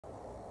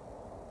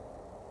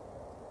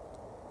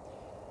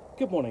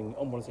Good morning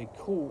on what is a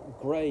cool,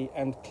 grey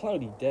and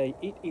cloudy day.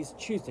 It is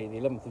Tuesday, the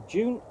 11th of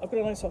June. I've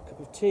got a nice hot cup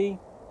of tea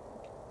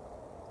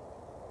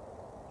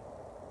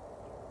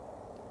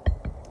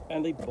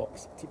and a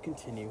box to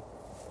continue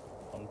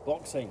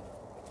unboxing.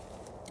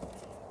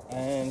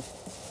 And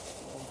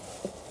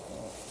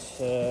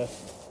let's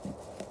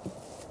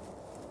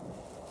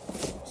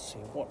see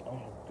what I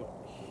have got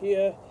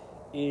here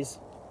is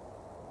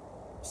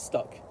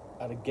Stuck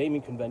at a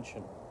Gaming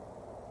Convention.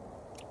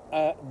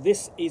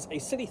 This is a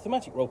silly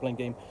thematic role-playing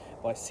game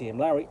by CM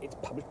Lowry. It's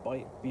published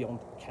by Beyond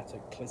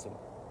Cataclysm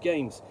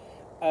Games.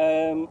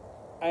 And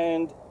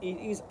it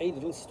is a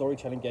little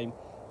storytelling game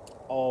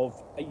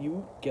of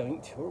you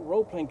going to a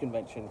role-playing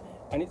convention,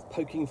 and it's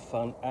poking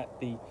fun at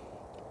the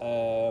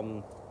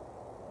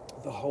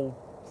whole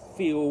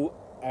feel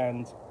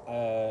and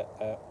the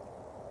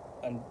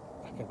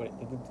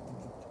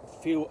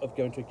feel of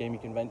going to a gaming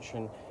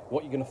convention,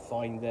 what you're going to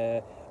find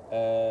there,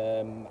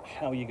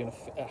 how you're going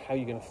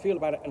to feel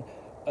about it,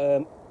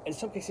 and in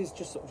some cases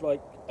just sort of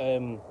like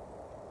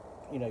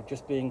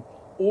just being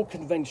all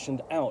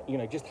conventioned out,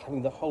 just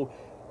having the whole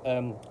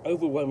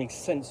overwhelming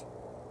sense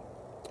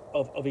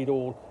of it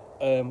all,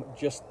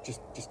 just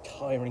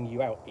tiring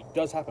you out. It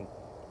does happen,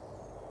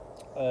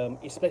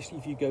 especially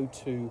if you go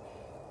to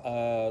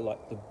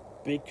like the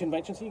big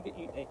conventions.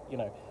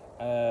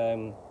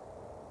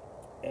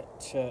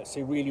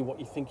 So really what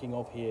you're thinking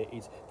of here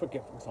is, for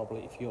example,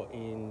 if you're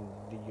in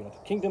the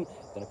United Kingdom,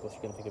 then of course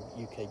you're going to think of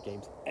UK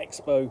Games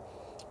Expo.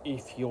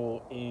 If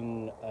you're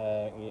in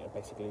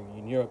basically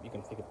in Europe, you're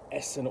going to think of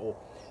Essen, or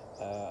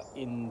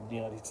in the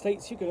United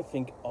States, you're going to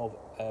think of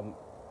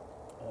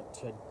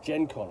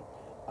Gen Con.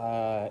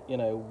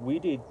 We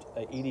did,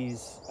 it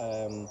is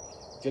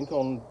Gen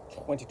Con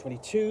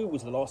 2022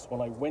 was the last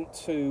one I went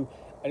to,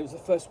 and it was the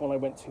first one I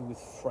went to with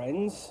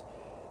friends,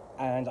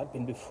 and I'd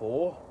been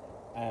before.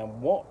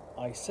 And what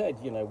I said,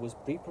 was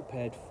be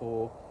prepared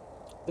for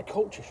the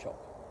culture shock,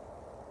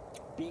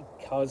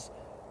 because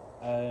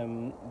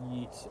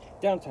it's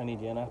downtown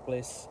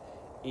Indianapolis.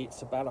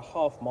 It's about a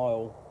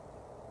half-mile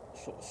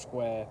sort of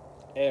square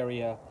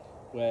area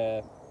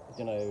where,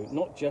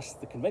 not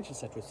just the convention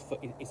center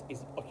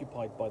is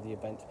occupied by the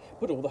event,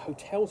 but all the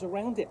hotels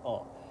around it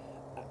are.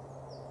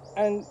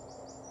 And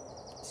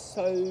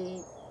so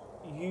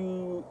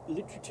you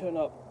literally turn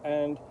up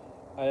and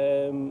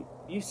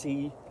you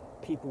see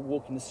people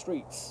walking the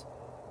streets.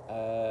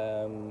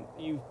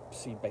 You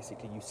see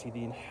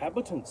the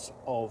inhabitants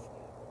of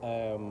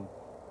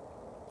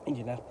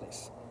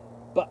Indianapolis,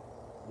 but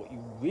what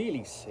you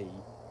really see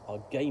are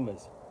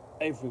gamers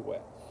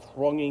everywhere,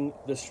 thronging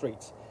the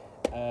streets.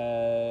 As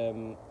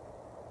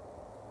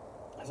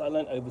I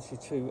leant over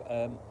to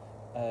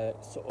I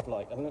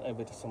leant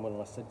over to someone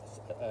and I said,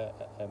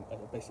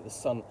 basically the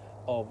son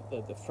of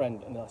the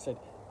friend, and I said,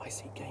 I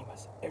see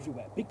gamers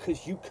everywhere,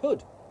 because you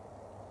could.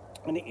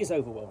 And it is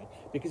overwhelming,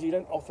 because you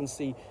don't often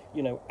see,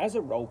 as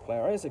a role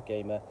player, as a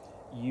gamer,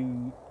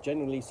 you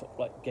generally sort of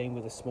like game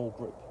with a small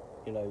group,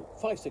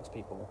 5-6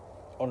 people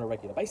on a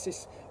regular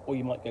basis, or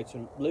you might go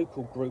to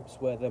local groups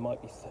where there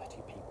might be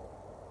 30 people.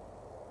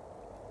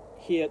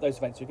 Here at those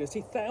events, you're going to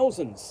see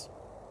thousands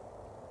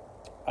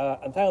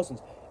and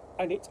thousands,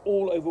 and it's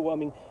all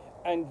overwhelming.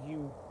 And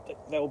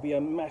there'll be a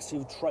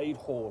massive trade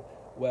hall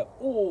where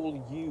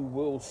all you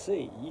will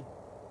see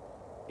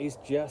is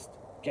just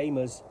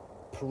gamers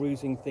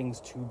perusing things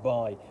to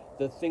buy.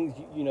 The things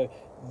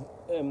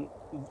the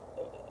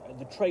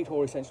trade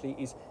hall essentially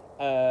is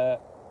the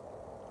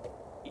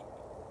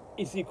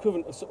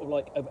equivalent of sort of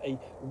like of a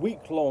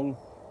week-long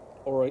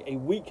or a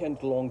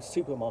weekend-long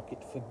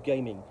supermarket for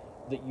gaming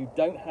that you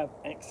don't have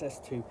access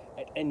to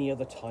at any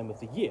other time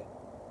of the year.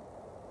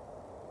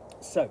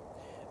 So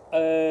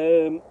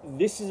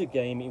this is a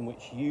game in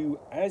which you,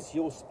 as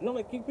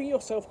it could be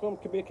yourself,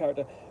 it could be a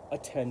character,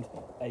 attend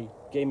a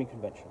gaming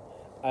convention.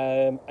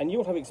 And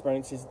you'll have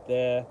experiences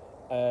there,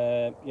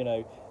 and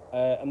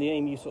the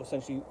aim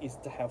essentially is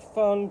to have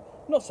fun,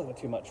 not suffer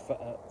too much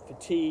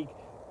fatigue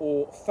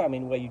or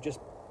famine, where you just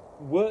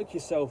work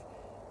yourself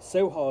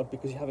so hard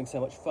because you're having so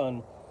much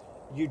fun,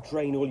 you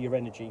drain all your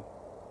energy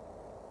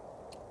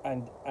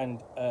and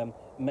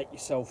make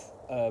yourself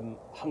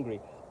hungry.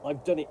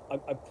 I've done it.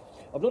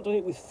 I've not done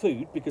it with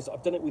food, because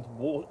I've done it with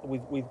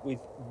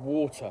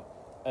water,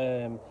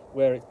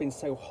 where it's been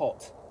so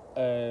hot.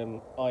 I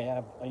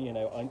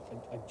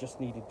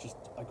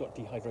got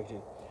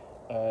dehydrated,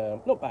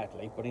 not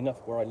badly, but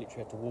enough where I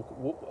literally had to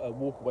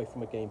walk away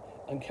from a game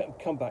and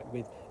come back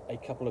with a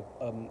couple of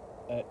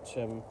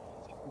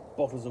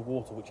bottles of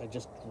water, which I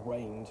just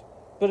drained.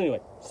 But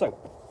anyway, so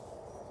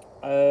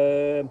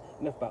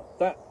enough about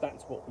that.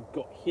 That's what we've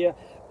got here,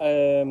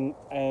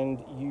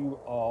 and you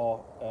are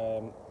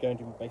going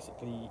to be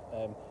basically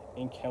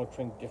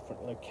encountering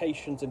different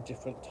locations and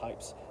different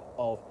types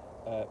of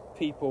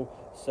people.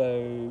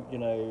 So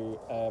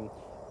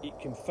it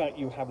can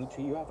you have a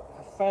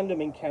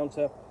fandom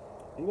encounter.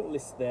 You've got a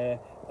list there.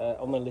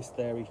 On the list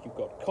there is you've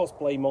got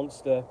cosplay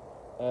monster,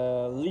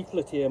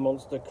 leafletier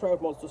monster,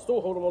 crowd monster,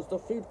 storeholder monster,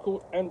 food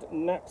court, and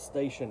nap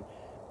station.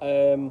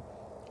 And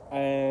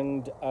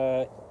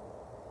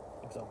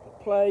example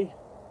of play.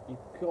 You've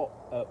got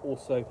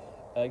also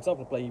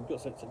example of play. You've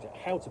got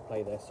how to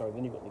play there. Sorry,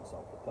 then you've got the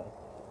example of play.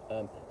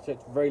 So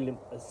it's very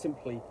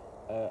simply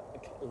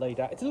laid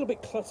out. It's a little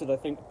bit cluttered, I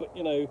think, but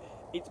you know,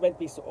 it's meant to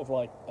be sort of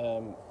like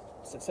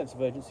sense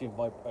of urgency and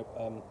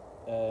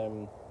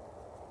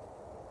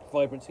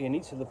vibrancy. And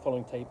each of the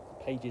following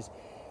pages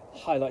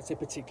highlights a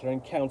particular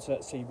encounter.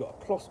 So you've got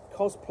a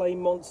cosplay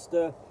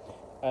monster,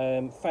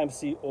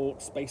 fantasy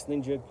orc, space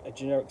ninja, a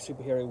generic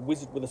superhero,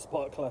 wizard with a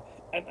sparkler,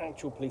 an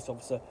actual police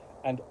officer,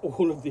 and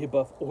all of the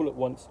above all at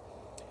once.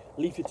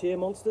 Leafleteer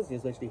monsters, you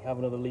essentially have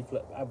another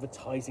leaflet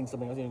advertising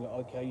something. I was thinking,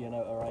 okay, you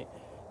know, all right.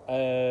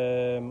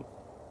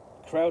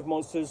 Crowd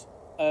monsters.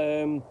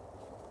 Yeah,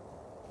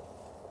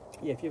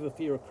 if you have a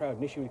fear of crowd,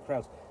 an issue with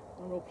crowds,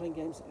 role-playing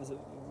games,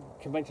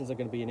 conventions are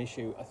going to be an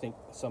issue, I think,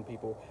 for some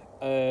people.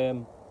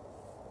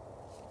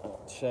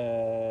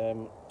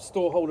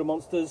 Storeholder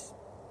monsters,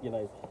 you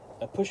know,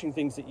 pushing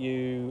things at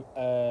you,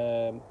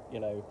 you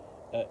know,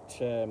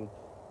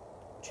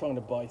 trying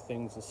to buy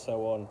things and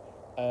so on.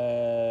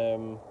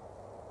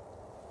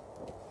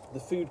 The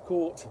food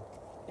court,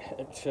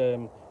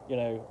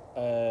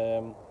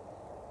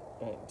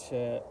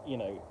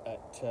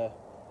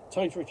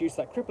 time to reduce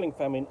that crippling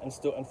famine and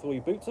fill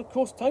your boots. Of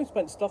course, time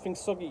spent stuffing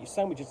soggy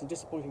sandwiches and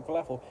disappointing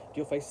falafel to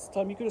your face is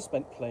time you could have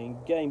spent playing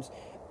games.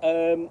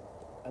 And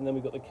then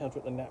we've got the counter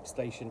at the nap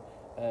station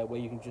where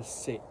you can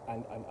just sit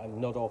and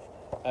nod off.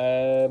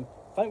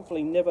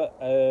 Thankfully, never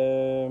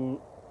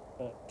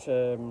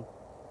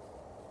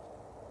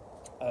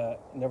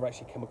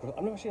actually come across.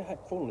 I've never actually had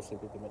fallen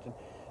asleep at the convention,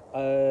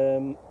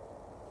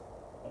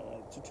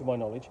 to my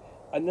knowledge.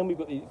 And then we've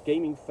got the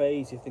gaming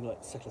phase. You think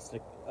like Settlers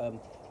of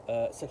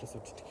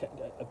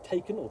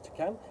Taken or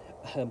Takan,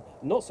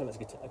 not Settlers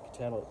of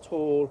Catan at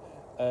all.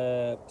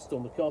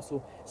 Storm the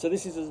Castle. So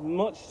this is as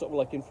much sort of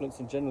like influenced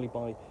and generally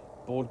by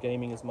board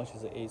gaming as much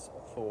as it is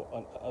for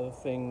other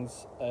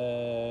things.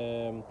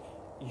 You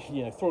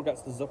know,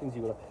 Thorgats the Zuckins,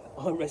 you've got an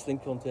arm wrestling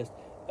contest,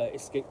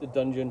 Escape the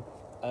Dungeon,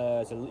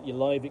 so your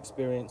live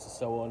experience and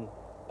so on.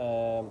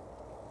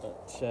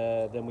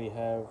 Then we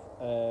have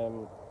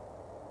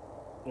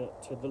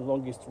to The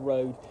Longest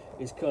Road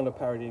is kind of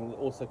parodying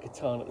also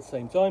Catan at the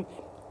same time,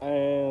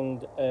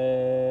 and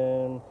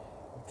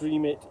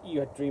Dream It.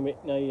 You had Dream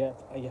It. Now you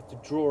have to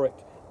draw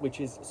it,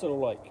 which is sort of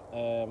like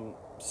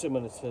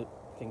similar to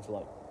things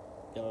like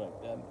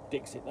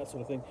Dixit, that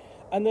sort of thing.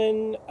 And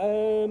then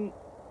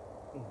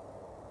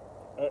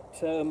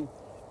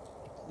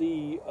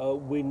the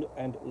win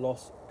and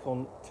loss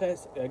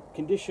contest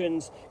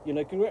conditions. You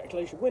know,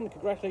 congratulations, win,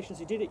 congratulations,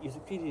 you did it. You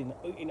succeeded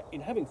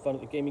in having fun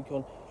at the gaming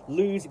con.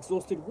 Lose,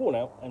 exhausted, worn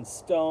out, and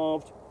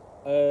starved.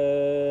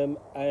 And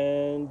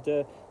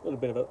a little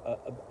bit of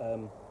a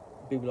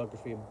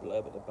bibliography and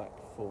blurb at the back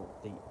for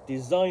the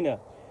designer.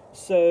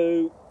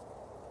 So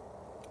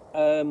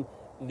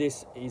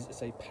this is,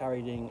 say,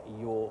 parodying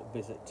your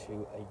visit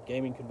to a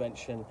gaming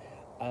convention,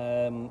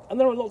 and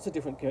there are lots of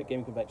different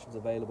gaming conventions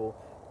available.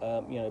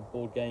 You know,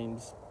 board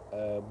games,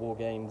 war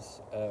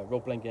games,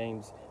 role-playing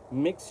games,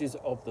 mixes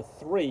of the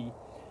three.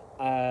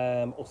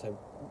 Also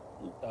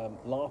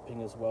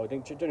LARPing as well.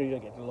 Generally you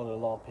don't get a lot of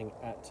LARPing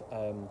at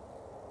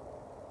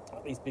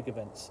these big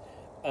events.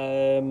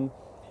 And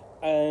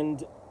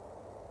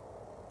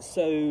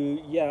so,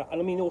 yeah, and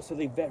I mean also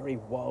they vary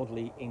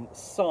wildly in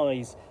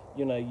size.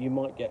 You know, you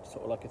might get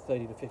sort of like a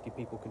 30 to 50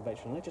 people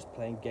convention and they're just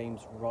playing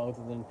games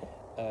rather than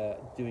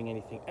doing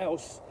anything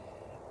else.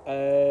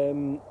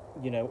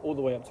 You know, all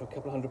the way up to a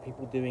couple of hundred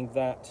people doing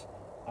that.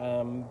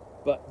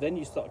 But then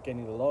you start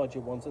getting the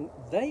larger ones, and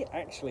they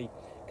actually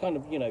kind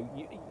of, you know,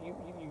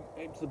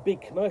 the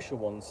big commercial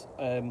ones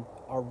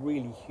are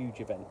really huge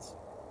events,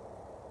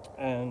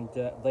 and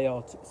they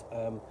have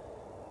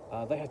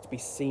to be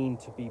seen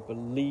to be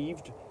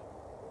believed.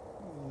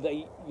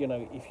 They, you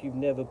know, if you've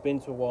never been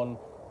to one,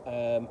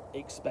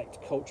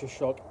 expect culture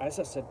shock. As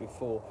I said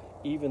before,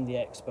 even the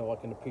expo,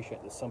 I can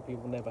appreciate that some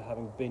people never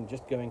having been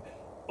just going,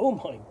 oh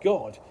my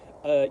god,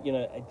 you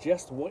know,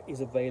 just what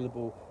is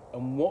available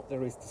and what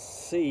there is to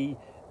see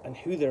and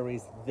who there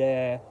is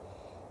there.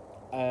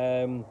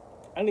 And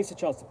it's a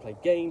chance to play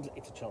games,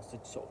 it's a chance to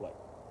sort of like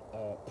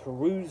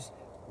peruse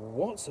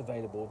what's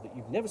available that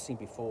you've never seen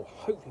before,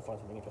 hopefully find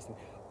something interesting.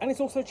 And it's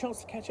also a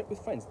chance to catch up with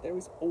friends. There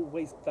is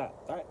always that.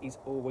 That is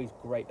always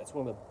great. That's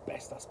one of the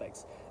best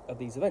aspects of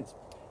these events.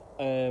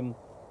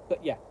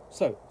 But yeah,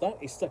 so that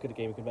is Stuck at a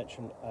Gaming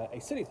Convention, a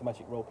silly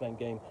thematic role-playing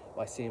game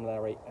by CM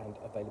Lowry and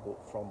available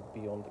from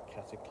Beyond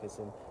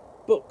Cataclysm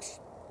Books.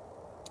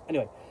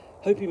 Anyway,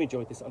 hope you've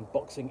enjoyed this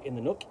unboxing in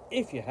the Nook.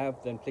 If you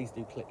have, then please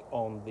do click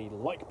on the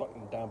like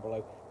button down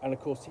below. And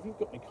of course, if you've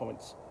got any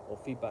comments or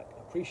feedback,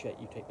 I appreciate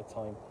you take the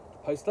time to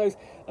post those.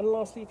 And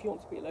lastly, if you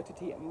want to be alerted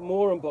to get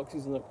more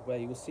unboxings in the Nook, where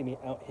you will see me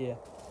out here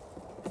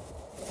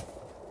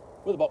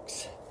with a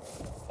box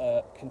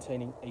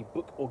containing a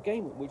book or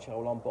game, which I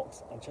will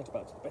unbox and chat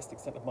about to the best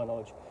extent of my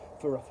knowledge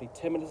for roughly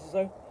 10 minutes or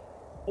so.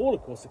 All,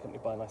 of course,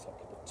 accompanied by a nice hot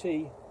cup of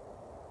tea.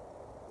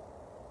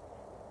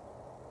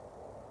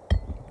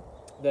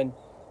 Then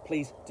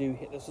please do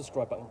hit the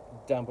subscribe button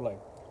down below.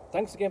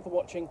 Thanks again for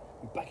watching.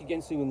 Be back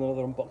again soon with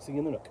another unboxing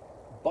in the Nook.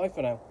 Bye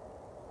for now.